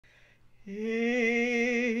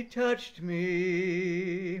He touched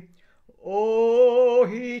me, oh,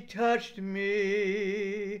 he touched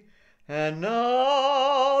me, and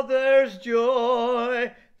now there's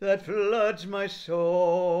joy that floods my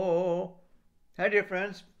soul. Hi, dear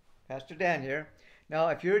friends. Pastor Dan here. Now,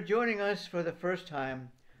 if you're joining us for the first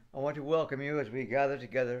time, I want to welcome you as we gather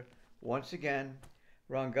together once again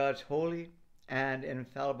around God's holy and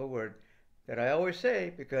infallible word that I always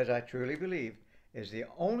say, because I truly believe, is the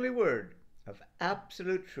only word of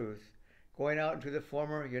absolute truth going out into the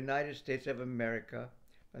former United States of America,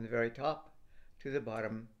 from the very top to the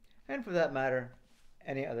bottom, and for that matter,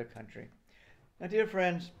 any other country. Now, dear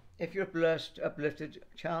friends, if you're blessed, uplifted,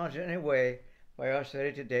 challenged in any way by our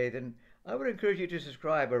study today, then I would encourage you to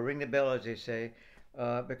subscribe or ring the bell, as they say,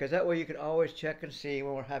 because that way you can always check and see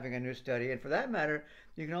when we're having a new study. And for that matter,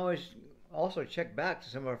 you can always also check back to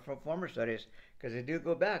some of our former studies, because they do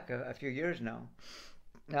go back a few years now.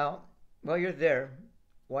 Now, while you're there,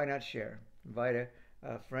 why not share? Invite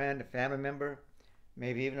a friend, a family member,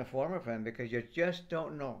 maybe even a former friend, because you just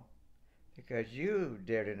don't know. Because you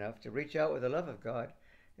dared enough to reach out with the love of God,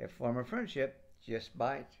 a former friendship just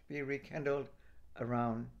might be rekindled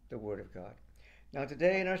around the Word of God. Now,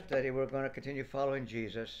 today in our study, we're going to continue following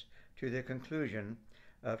Jesus to the conclusion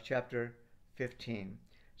of chapter 15.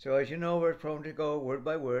 So as you know, we're prone to go word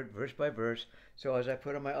by word, verse by verse. So as I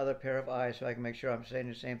put on my other pair of eyes so I can make sure I'm saying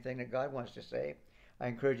the same thing that God wants to say, I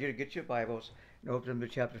encourage you to get your Bibles and open them to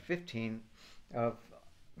chapter 15 of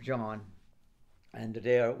John. And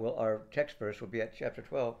today our text verse will be at chapter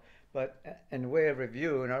 12. But in way of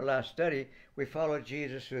review, in our last study, we followed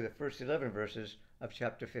Jesus through the first 11 verses of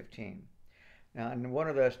chapter 15. Now, and one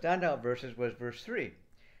of the standout verses was verse 3,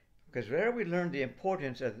 because there we learned the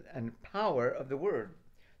importance and power of the Word.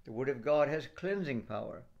 The Word of God has cleansing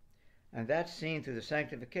power, and that's seen through the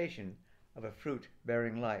sanctification of a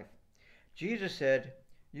fruit-bearing life. Jesus said,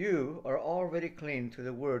 "You are already clean through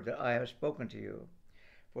the word that I have spoken to you.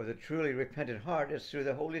 For the truly repentant heart is through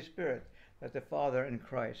the Holy Spirit that the Father in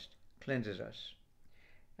Christ cleanses us."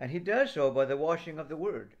 And he does so by the washing of the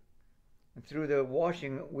Word. And through the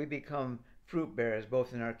washing, we become fruit bearers,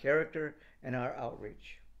 both in our character and our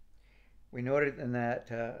outreach. We noted in that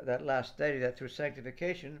last study that through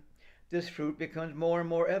sanctification, this fruit becomes more and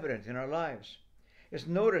more evident in our lives. It's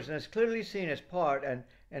noticed and it's clearly seen as part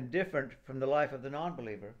and different from the life of the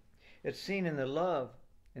non-believer. It's seen in the love,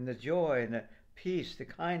 in the joy, in the peace, the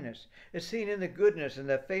kindness. It's seen in the goodness and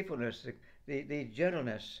the faithfulness, the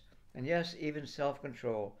gentleness, and yes, even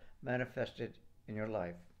self-control manifested in your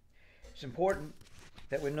life. It's important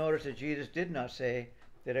that we notice that Jesus did not say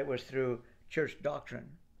that it was through church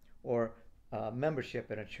doctrine or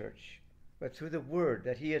membership in a church, but through the word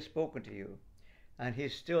that he has spoken to you, and he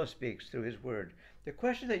still speaks through his word. The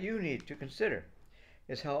question that you need to consider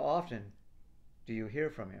is, how often do you hear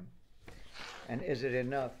from him? And is it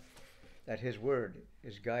enough that his word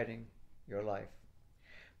is guiding your life?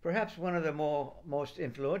 Perhaps one of the most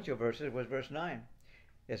influential verses was verse 9.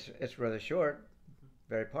 It's rather short,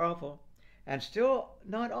 very powerful, and still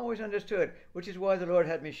not always understood, which is why the Lord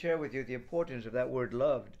had me share with you the importance of that word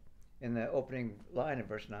loved in the opening line of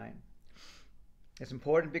verse 9. It's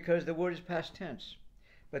important because the word is past tense,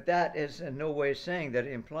 but that is in no way saying that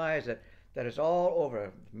it implies that it's all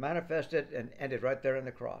over, manifested and ended right there on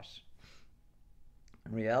the cross.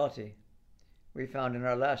 In reality, we found in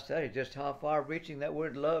our last study just how far-reaching that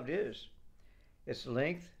word loved is. Its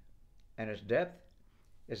length and its depth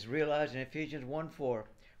is realized in Ephesians 1:4,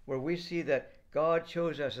 where we see that God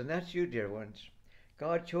chose us, and that's you, dear ones.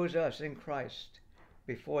 God chose us in Christ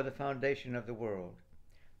before the foundation of the world,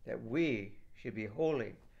 that we should be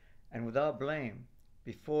holy and without blame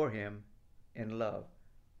before him in love,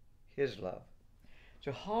 his love.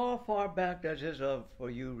 So how far back does his love for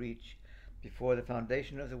you reach before the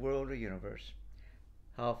foundation of the world or universe?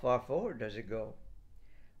 How far forward does it go?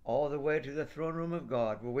 All the way to the throne room of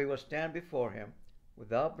God, where we will stand before him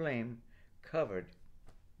without blame, covered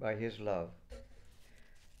by his love.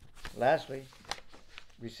 Lastly,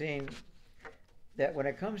 we've seen that when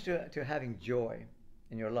it comes to having joy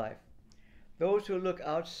in your life, those who look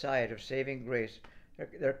outside of saving grace,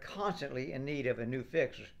 they're constantly in need of a new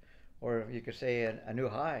fix, or you could say a new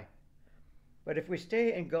high. But if we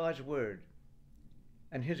stay in God's word,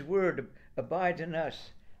 and his word abides in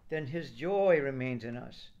us, then his joy remains in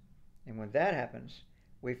us. And when that happens,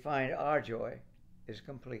 we find our joy is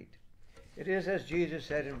complete. It is as Jesus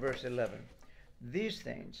said in verse 11, "These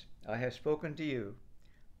things I have spoken to you,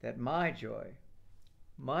 that my joy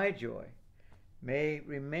may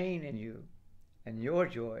remain in you, and your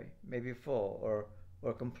joy may be full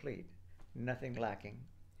or complete, nothing lacking."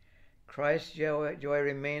 Christ's joy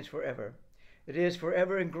remains forever. It is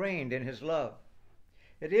forever ingrained in his love.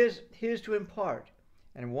 It is his to impart,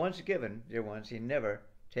 and once given, dear ones, he never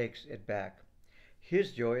takes it back.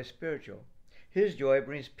 His joy is spiritual. His joy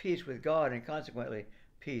brings peace with God and consequently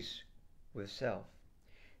peace with self.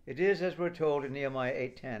 It is as we're told in Nehemiah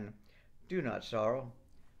 8:10, do not sorrow,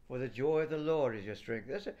 for the joy of the Lord is your strength.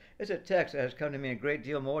 It's a text that has come to mean a great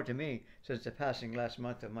deal more to me since the passing last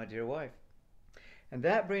month of my dear wife. And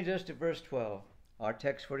that brings us to verse 12, our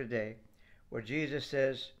text for today, where Jesus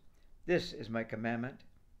says, this is my commandment,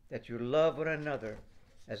 that you love one another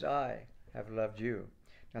as I have loved you.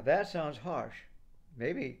 Now that sounds harsh,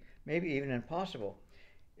 maybe even impossible.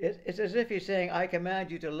 It's as if he's saying, I command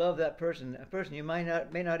you to love that person, a person you may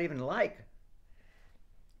not even like.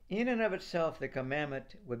 In and of itself, the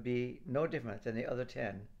commandment would be no different than the other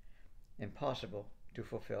 10, impossible to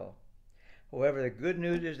fulfill. However, the good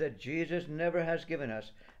news is that Jesus never has given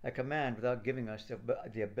us a command without giving us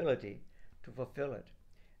the ability to fulfill it.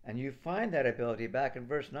 And you find that ability back in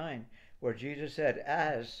verse 9, where Jesus said,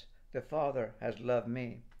 as the Father has loved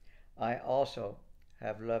me, I also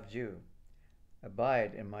have loved you.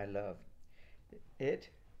 Abide in my love. It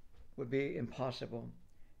would be impossible.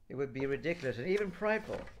 It would be ridiculous and even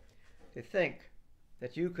prideful to think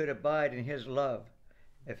that you could abide in his love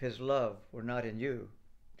if his love were not in you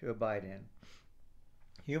to abide in.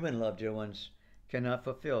 Human love, dear ones, cannot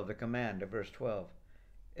fulfill the command of verse 12.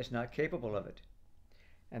 It's not capable of it.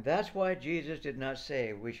 And that's why Jesus did not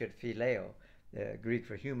say we should phileo, the Greek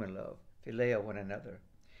for human love, phileo one another.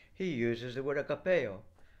 He uses the word agapeo,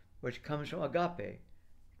 which comes from agape,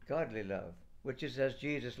 godly love, which is as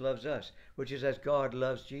Jesus loves us, which is as God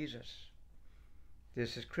loves Jesus.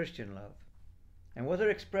 This is Christian love. And whether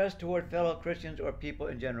expressed toward fellow Christians or people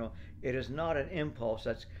in general, it is not an impulse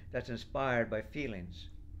that's inspired by feelings.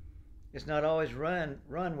 It's not always run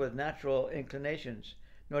with natural inclinations,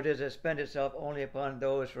 nor does it spend itself only upon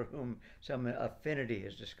those for whom some affinity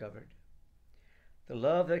is discovered. The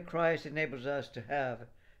love that Christ enables us to have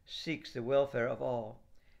seeks the welfare of all.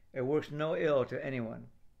 It works no ill to anyone.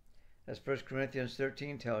 As 1 Corinthians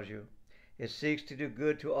 13 tells you, it seeks to do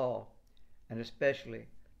good to all, and especially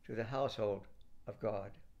to the household of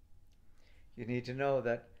God. You need to know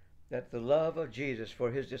that the love of Jesus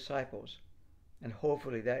for his disciples, and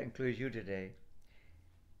hopefully that includes you today,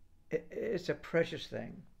 it's a precious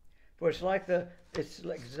thing. For it's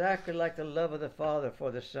exactly like the love of the Father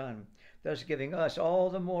for the Son, thus giving us all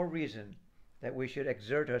the more reason that we should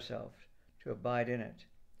exert ourselves to abide in it.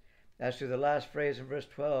 As to the last phrase in verse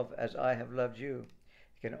 12, as I have loved you,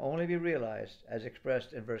 it can only be realized as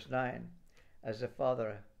expressed in verse 9, as the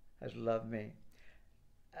Father has loved me.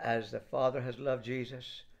 As the Father has loved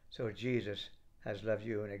Jesus, so Jesus has loved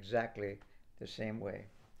you in exactly the same way.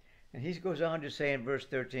 And he goes on to say in verse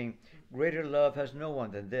 13, greater love has no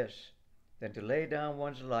one than this, than to lay down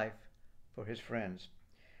one's life for his friends.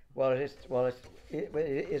 While it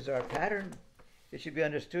is our pattern, it should be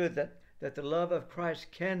understood that the love of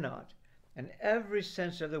Christ cannot, in every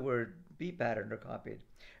sense of the word, be patterned or copied.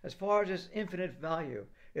 As far as its infinite value,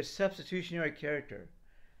 its substitutionary character,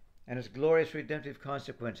 and its glorious redemptive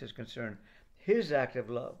consequence is concerned, his act of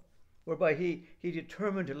love, whereby he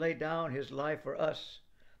determined to lay down his life for us,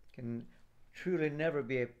 can truly never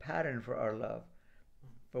be a pattern for our love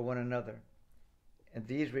for one another. In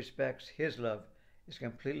these respects, his love is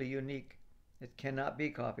completely unique. It cannot be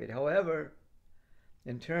copied. However,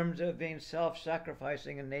 in terms of being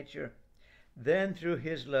self-sacrificing in nature, then through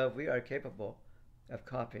his love we are capable of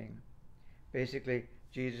copying. Basically,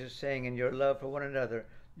 Jesus is saying in your love for one another,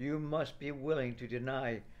 you must be willing to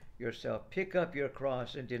deny yourself. Pick up your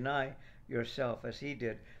cross and deny yourself as he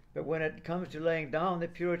did. But when it comes to laying down the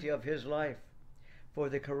purity of his life for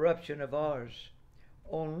the corruption of ours,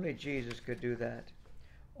 only Jesus could do that.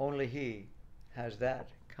 Only he has that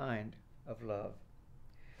kind of love.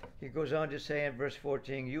 He goes on to say in verse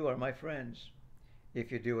 14, you are my friends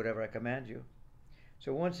if you do whatever I command you.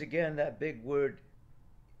 So once again, that big word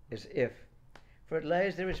is if. For it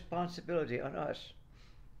lays the responsibility on us.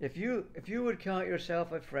 If you would count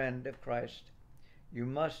yourself a friend of Christ, you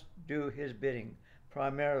must do his bidding,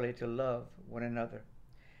 primarily to love one another.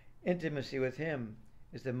 Intimacy with him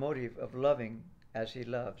is the motive of loving as he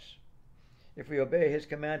loves. If we obey his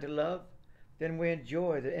command to love, then we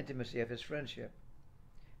enjoy the intimacy of his friendship.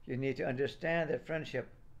 You need to understand that friendship,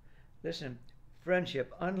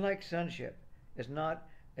 unlike sonship, is not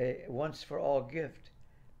a once-for-all gift.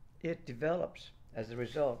 It develops as a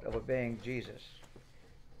result of obeying Jesus'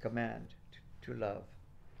 command to love.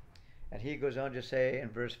 And he goes on to say in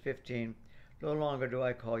verse 15, no longer do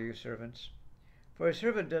I call you servants, for a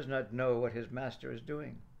servant does not know what his master is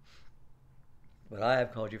doing. but I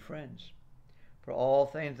have called you friends. For all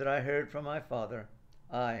things that I heard from my Father,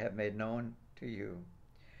 I have made known to you.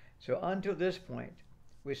 So until this point,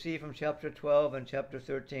 we see from chapter 12 and chapter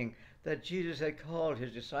 13 that Jesus had called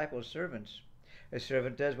his disciples servants. A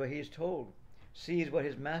servant does what he is told, sees what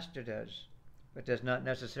his master does, but does not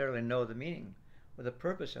necessarily know the meaning or the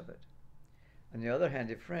purpose of it. On the other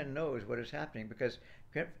hand, a friend knows what is happening because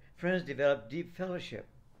friends develop deep fellowship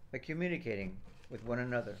by communicating with one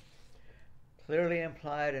another. Clearly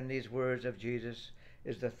implied in these words of Jesus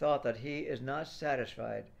is the thought that he is not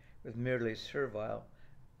satisfied with merely servile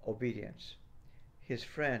obedience. His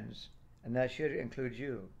friends, and that should include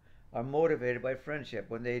you, are motivated by friendship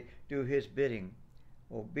when they do his bidding.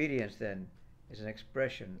 Obedience, then, is an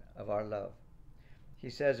expression of our love. He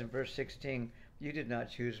says in verse 16, "You did not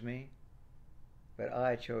choose me, but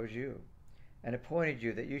I chose you, and appointed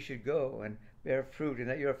you that you should go and bear fruit, and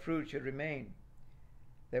that your fruit should remain,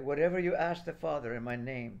 that whatever you ask the Father in my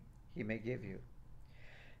name, he may give you."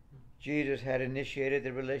 Jesus had initiated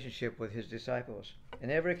the relationship with his disciples. In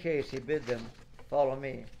every case, he bid them, "Follow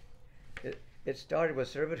me." It started with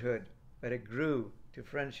servanthood, but it grew to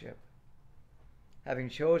friendship. Having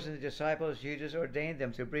chosen the disciples, Jesus ordained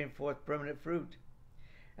them to bring forth permanent fruit.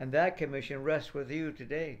 And that commission rests with you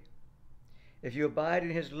today. If you abide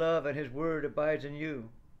in his love and his word abides in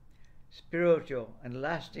you, spiritual and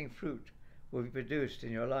lasting fruit will be produced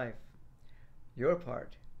in your life. Your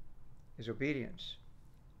part is obedience.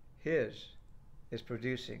 His is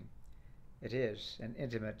producing. It is an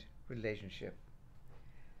intimate relationship.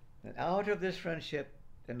 And out of this friendship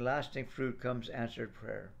and lasting fruit comes answered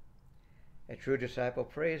prayer. A true disciple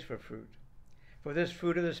prays for fruit. For this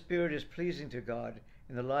fruit of the Spirit is pleasing to God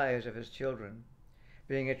in the lives of his children.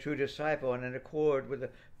 Being a true disciple and in accord with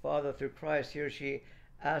the Father through Christ, he or she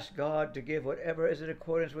asks God to give whatever is in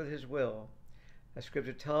accordance with his will. As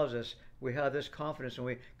Scripture tells us, we have this confidence when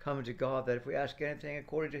we come to God that if we ask anything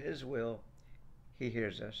according to his will, he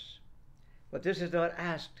hears us. But this is not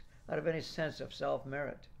asked out of any sense of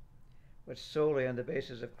self-merit, but solely on the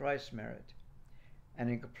basis of Christ's merit and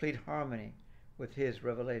in complete harmony with his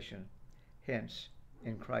revelation, hence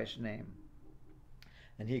in Christ's name.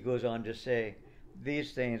 And he goes on to say,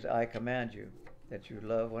 "These things I command you, that you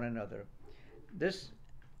love one another." This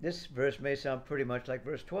verse may sound pretty much like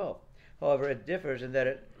verse 12. However, it differs in that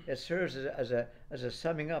it serves as a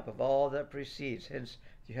summing up of all that precedes. Hence,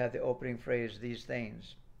 you have the opening phrase, "these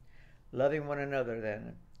things." Loving one another,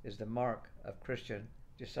 then, is the mark of Christian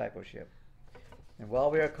discipleship. And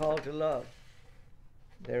while we are called to love,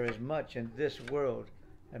 there is much in this world,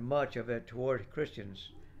 and much of it toward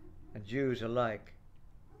Christians and Jews alike,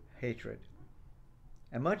 hatred.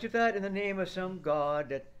 And much of that in the name of some God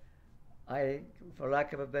that I, for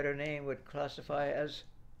lack of a better name, would classify as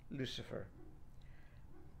Lucifer.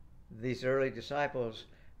 These early disciples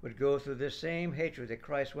would go through this same hatred that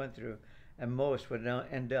Christ went through, and most would now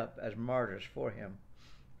end up as martyrs for him.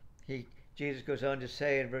 Jesus goes on to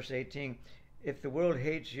say in verse 18, "If the world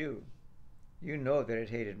hates you, you know that it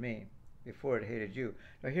hated me before it hated you."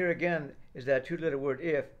 Now here again is that two-letter word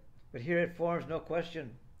 "if," but here it forms no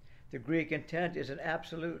question. The Greek intent is an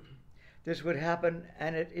absolute. This would happen,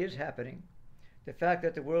 and it is happening. The fact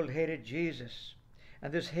that the world hated Jesus,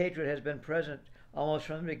 and this hatred has been present almost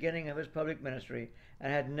from the beginning of his public ministry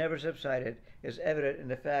and had never subsided, is evident in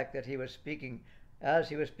the fact that as he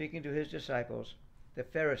was speaking to his disciples, the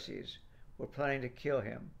Pharisees were planning to kill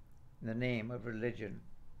him in the name of religion.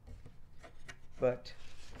 But,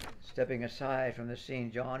 stepping aside from the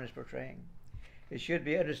scene John is portraying, it should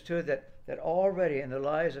be understood that already in the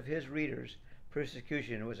lives of his readers,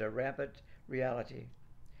 persecution was a rampant reality.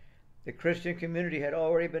 The Christian community had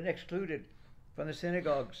already been excluded from the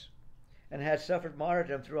synagogues and had suffered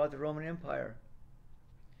martyrdom throughout the Roman Empire.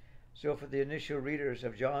 So for the initial readers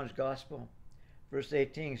of John's Gospel, verse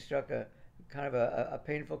 18 struck a kind of a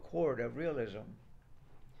painful chord of realism,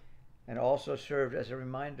 and also served as a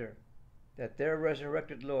reminder that their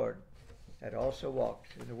resurrected Lord had also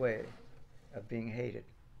walked in the way of being hated.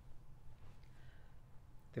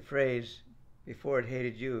 The phrase, "before it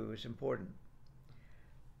hated you," is important.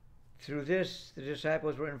 Through this, the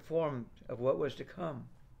disciples were informed of what was to come.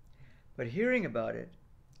 But hearing about it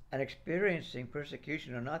and experiencing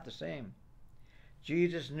persecution are not the same.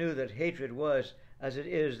 Jesus knew that hatred was, as it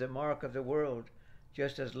is, the mark of the world,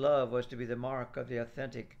 just as love was to be the mark of the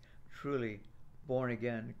authentic, truly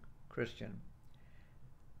born-again Christian.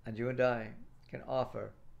 And you and I can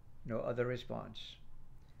offer no other response.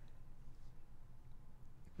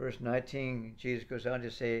 Verse 19, Jesus goes on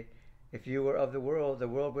to say, "If you were of the world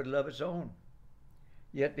would love its own.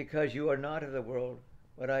 Yet because you are not of the world,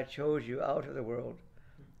 but I chose you out of the world,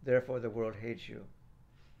 Therefore the world hates you.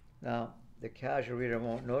 Now, the casual reader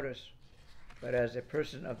won't notice, but as a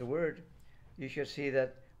person of the Word, you should see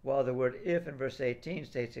that while the word if in verse 18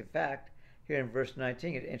 states a fact, here in verse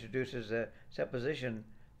 19 it introduces a supposition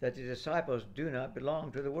that the disciples do not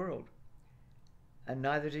belong to the world. And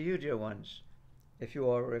neither do you, dear ones, if you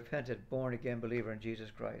are a repentant, born-again believer in Jesus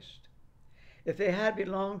Christ. If they had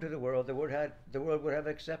belonged to the world would have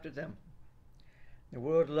accepted them. The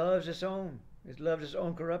world loves its own. It loves its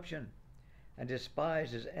own corruption and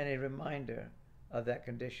despises any reminder of that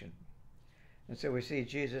condition. And so we see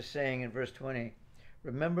Jesus saying in verse 20,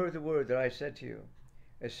 remember the word that I said to you,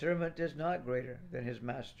 a servant is not greater than his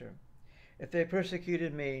master. If they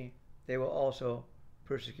persecuted me, they will also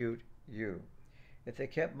persecute you. If they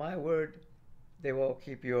kept my word, they will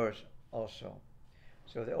keep yours also.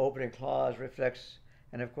 So the opening clause reflects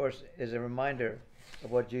and of course is a reminder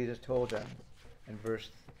of what Jesus told them in verse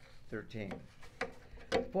 13.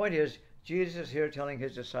 The point is, Jesus is here telling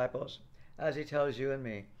his disciples, as he tells you and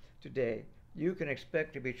me today, you can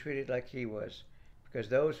expect to be treated like he was, because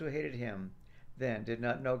those who hated him then did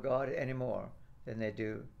not know God any more than they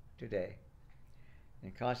do today.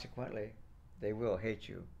 And consequently, they will hate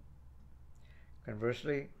you.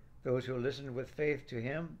 Conversely, those who listen with faith to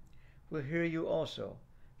him will hear you also,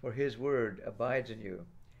 for his word abides in you,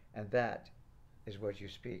 and that is what you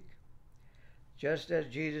speak. Just as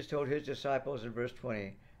Jesus told his disciples in verse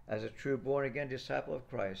 20, as a true born-again disciple of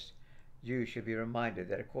Christ, you should be reminded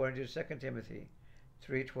that according to 2 Timothy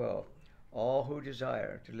 3:12, all who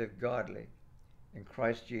desire to live godly in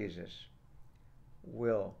Christ Jesus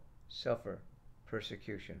will suffer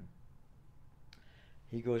persecution.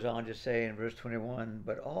 He goes on to say in verse 21,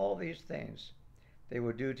 but all these things they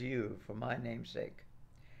will do to you for my name's sake,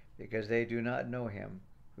 because they do not know him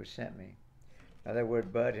who sent me. Now that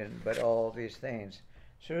word but all these things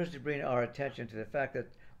serves to bring our attention to the fact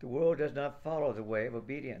that the world does not follow the way of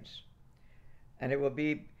obedience. And it will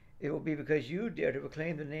be because you dare to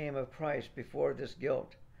proclaim the name of Christ before this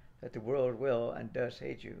guilt that the world will and does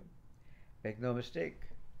hate you. Make no mistake,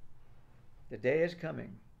 the day is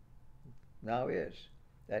coming, now is,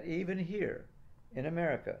 that even here in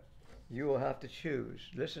America, you will have to choose.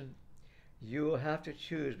 Listen, you will have to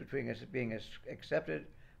choose between being accepted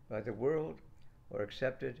by the world or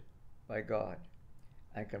accepted by God,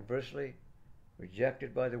 and conversely,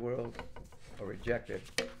 rejected by the world or rejected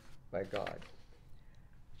by God.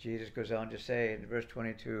 Jesus goes on to say in verse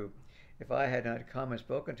 22, if I had not come and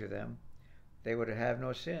spoken to them, they would have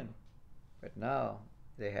no sin, but now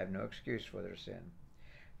they have no excuse for their sin.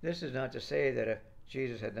 This is not to say that if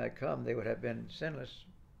Jesus had not come, they would have been sinless.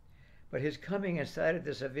 But his coming incited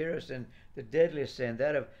the severest and the deadliest sin,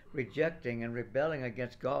 that of rejecting and rebelling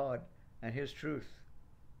against God and his truth.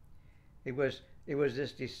 It was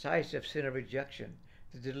this decisive sin of rejection,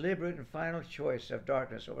 the deliberate and final choice of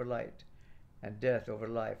darkness over light and death over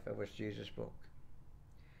life, of which Jesus spoke.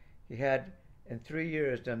 He had in 3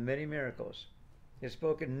 years done many miracles. He had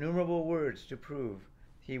spoken innumerable words to prove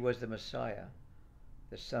he was the Messiah,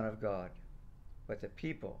 the Son of God. But the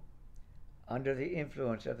people, under the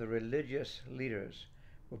influence of the religious leaders,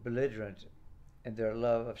 were belligerent in their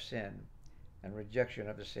love of sin and rejection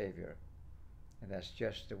of the Savior. And that's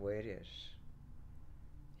just the way it is.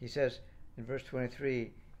 He says in verse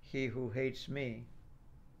 23, he who hates me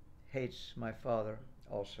hates my Father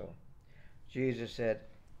also. Jesus said,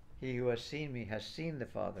 he who has seen me has seen the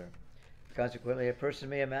Father. Consequently, a person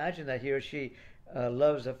may imagine that he or she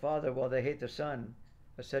loves the Father while they hate the Son,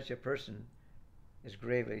 but such a person is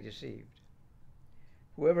gravely deceived.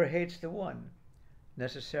 Whoever hates the one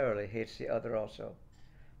necessarily hates the other also.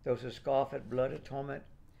 Those who scoff at blood atonement,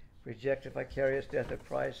 reject the vicarious death of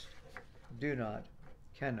Christ,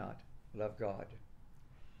 cannot love God.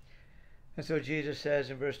 And so Jesus says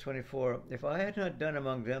in verse 24, if I had not done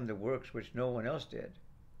among them the works which no one else did,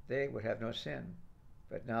 they would have no sin.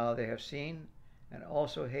 But now they have seen and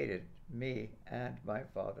also hated me and my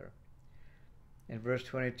Father. In verse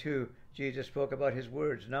 22, Jesus spoke about his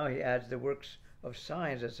words. Now he adds the works of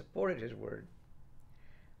signs that supported his word.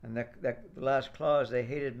 And that last clause, they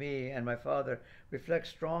hated me and my Father, reflects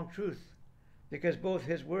strong truth, because both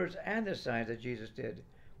his words and the signs that Jesus did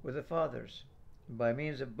were the Father's. And by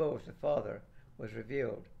means of both, the Father was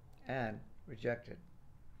revealed and rejected.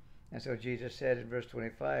 And so Jesus said in verse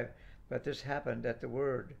 25, but this happened that the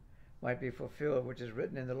word might be fulfilled, which is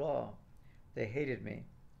written in the law. They hated me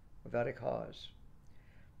without a cause.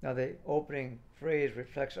 Now the opening phrase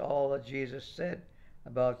reflects all that Jesus said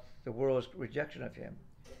about the world's rejection of him,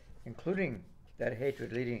 including that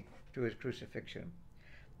hatred leading to his crucifixion.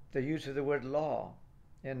 The use of the word law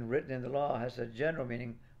written in the law has a general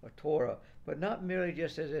meaning of Torah, but not merely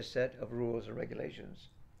just as a set of rules or regulations,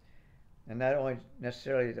 and not only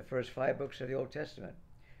necessarily the first 5 books of the Old Testament,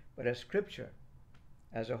 but as Scripture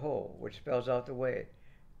as a whole, which spells out the way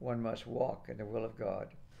one must walk in the will of God.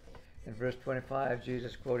 In verse 25,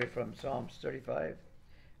 Jesus quoted from Psalms 35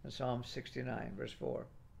 and Psalm 69, verse 4.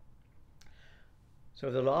 So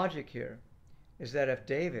the logic here is that if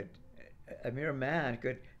David, a mere man,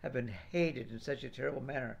 could have been hated in such a terrible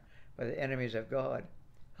manner by the enemies of God,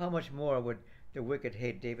 how much more would the wicked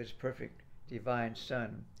hate David's perfect divine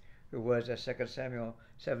son, who was, as 2 Samuel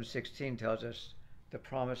 7:16 tells us, the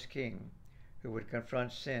promised king who would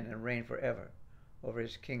confront sin and reign forever over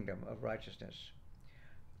his kingdom of righteousness.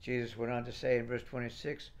 Jesus went on to say in verse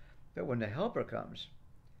 26, "But when the Helper comes,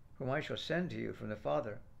 whom I shall send to you from the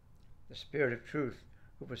Father, the Spirit of truth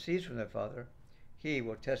who proceeds from the Father, he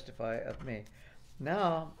will testify of me."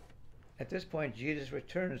 Now, at this point, Jesus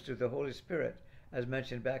returns to the Holy Spirit, as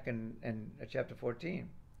mentioned back in chapter 14.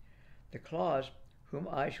 The clause, "whom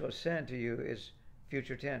I shall send to you," is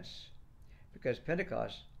future tense, because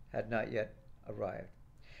Pentecost had not yet arrived.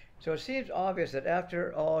 So it seems obvious that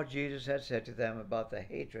after all Jesus had said to them about the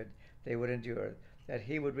hatred they would endure, that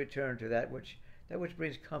he would return to that which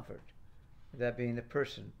brings comfort, that being the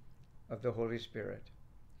person of the Holy Spirit.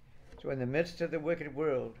 So in the midst of the wicked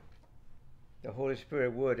world, the Holy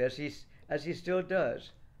Spirit would, as he still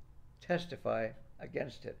does, testify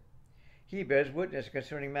against it. He bears witness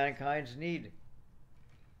concerning mankind's need.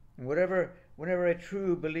 And whenever a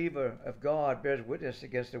true believer of God bears witness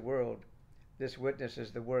against the world, this witness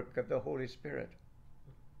is the work of the Holy Spirit.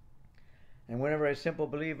 And whenever a simple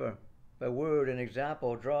believer, by word and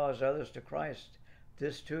example, draws others to Christ,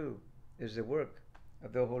 this too is the work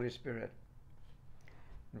of the Holy Spirit.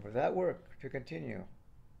 And for that work to continue,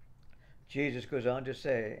 Jesus goes on to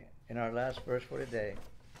say in our last verse for today,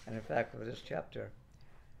 and in fact for this chapter,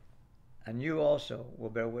 "And you also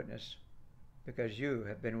will bear witness, because you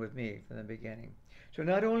have been with me from the beginning." So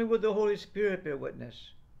not only will the Holy Spirit bear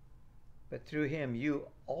witness, but through him you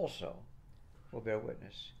also will bear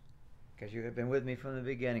witness, because you have been with me from the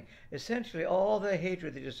beginning. Essentially, all the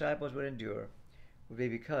hatred the disciples would endure would be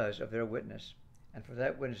because of their witness. And for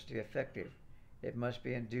that witness to be effective, it must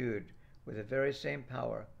be endued with the very same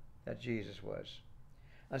power that Jesus was.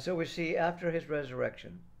 And so we see after his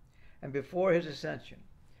resurrection and before his ascension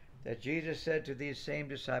that Jesus said to these same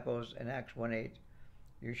disciples in Acts 1:8,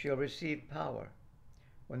 "You shall receive power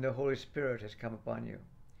when the Holy Spirit has come upon you,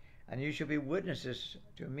 and you shall be witnesses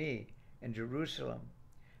to me in Jerusalem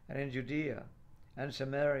and in Judea and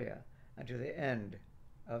Samaria and to the end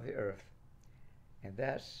of the earth." And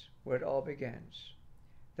that's where it all begins.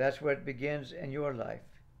 That's where it begins in your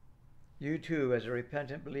life. You too, as a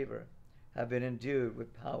repentant believer, have been endued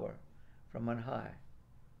with power from on high,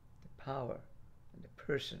 the power and the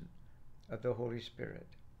person of the Holy Spirit.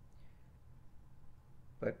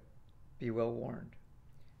 But be well warned.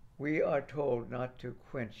 We are told not to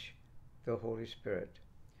quench the Holy Spirit.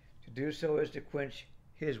 To do so is to quench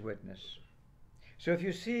his witness. So if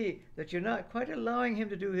you see that you're not quite allowing him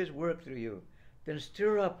to do his work through you, then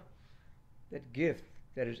stir up that gift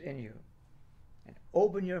that is in you and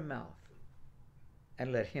open your mouth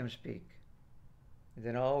and let him speak. And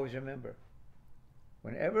then always remember,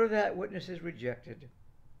 whenever that witness is rejected,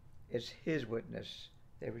 it's his witness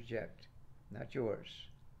they reject, not yours.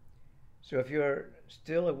 So if you're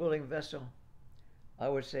still a willing vessel, I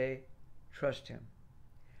would say, trust him.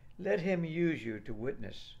 Let him use you to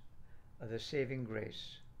witness of the saving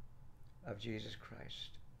grace of Jesus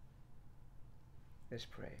Christ. Let's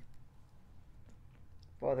pray.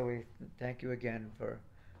 Father, we thank you again for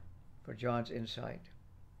John's insight.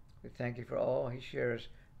 We thank you for all he shares,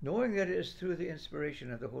 knowing that it is through the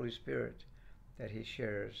inspiration of the Holy Spirit that he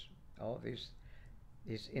shares all these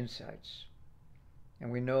insights.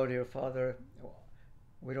 And we know, dear Father,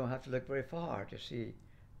 we don't have to look very far to see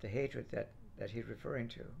the hatred that he's referring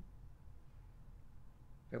to.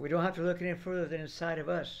 But we don't have to look any further than inside of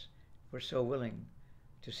us. We're so willing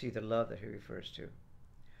to see the love that he refers to.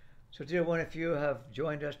 So, dear one, if you have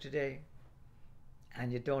joined us today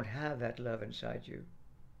and you don't have that love inside you,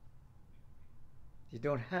 you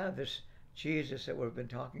don't have this Jesus that we've been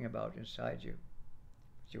talking about inside you,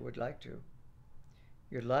 but you would like to.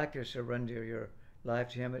 You'd like to surrender your life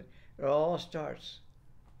to him. It all starts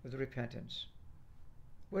with repentance.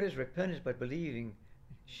 What is repentance but believing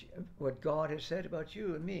what God has said about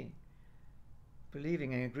you and me?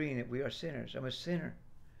 Believing and agreeing that we are sinners. I'm a sinner.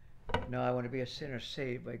 Now I want to be a sinner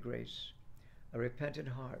saved by grace. A repentant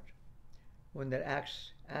heart. One that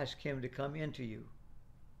asks him to come into you.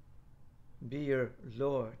 Be your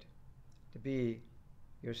Lord. To be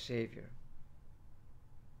your Savior.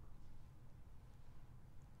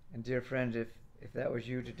 And dear friends, if that was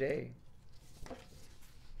you today,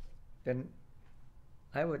 then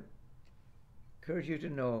I would encourage you to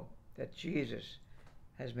know that Jesus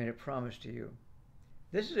has made a promise to you.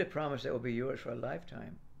 This is a promise that will be yours for a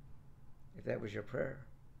lifetime, if that was your prayer.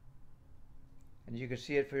 And you can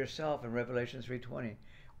see it for yourself in Revelation 3:20,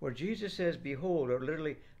 where Jesus says, behold, or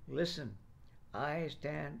literally, listen, I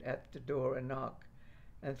stand at the door and knock.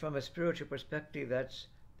 And from a spiritual perspective, that's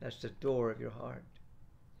the door of your heart.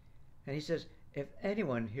 And he says, if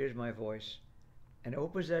anyone hears my voice and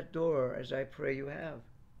opens that door as I pray you have,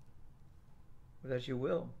 or that you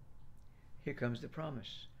will, here comes the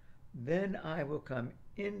promise. Then I will come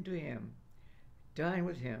into him, dine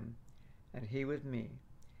with him, and he with me.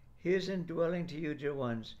 His indwelling to you, dear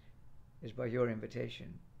ones, is by your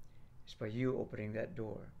invitation. It's by you opening that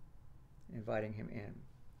door, inviting him in.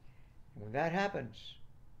 And when that happens,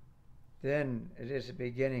 then it is the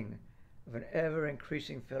beginning of an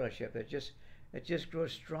ever-increasing fellowship that just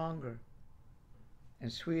grows stronger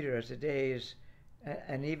and sweeter as the days,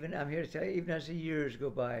 and even, I'm here to tell you, even as the years go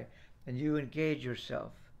by, and you engage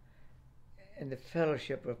yourself in the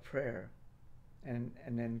fellowship of prayer and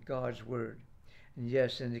in God's Word. And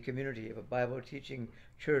yes, in the community of a Bible-teaching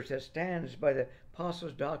church that stands by the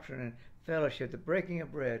apostles' doctrine and fellowship, the breaking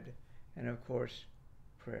of bread, and of course,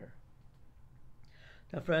 prayer.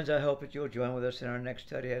 Now, friends, I hope that you'll join with us in our next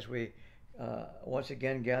study as we once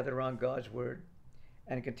again gather around God's Word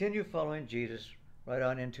and continue following Jesus right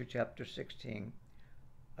on into chapter 16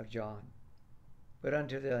 of John. But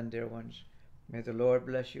until then, dear ones, may the Lord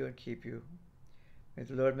bless you and keep you. May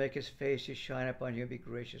the Lord make his face to shine upon you and be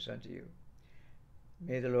gracious unto you.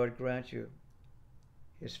 May the Lord grant you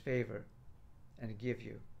his favor and give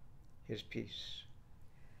you his peace.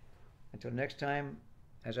 Until next time,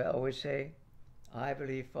 as I always say, I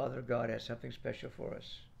believe Father God has something special for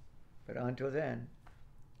us. But until then,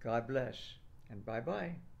 God bless and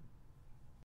bye-bye.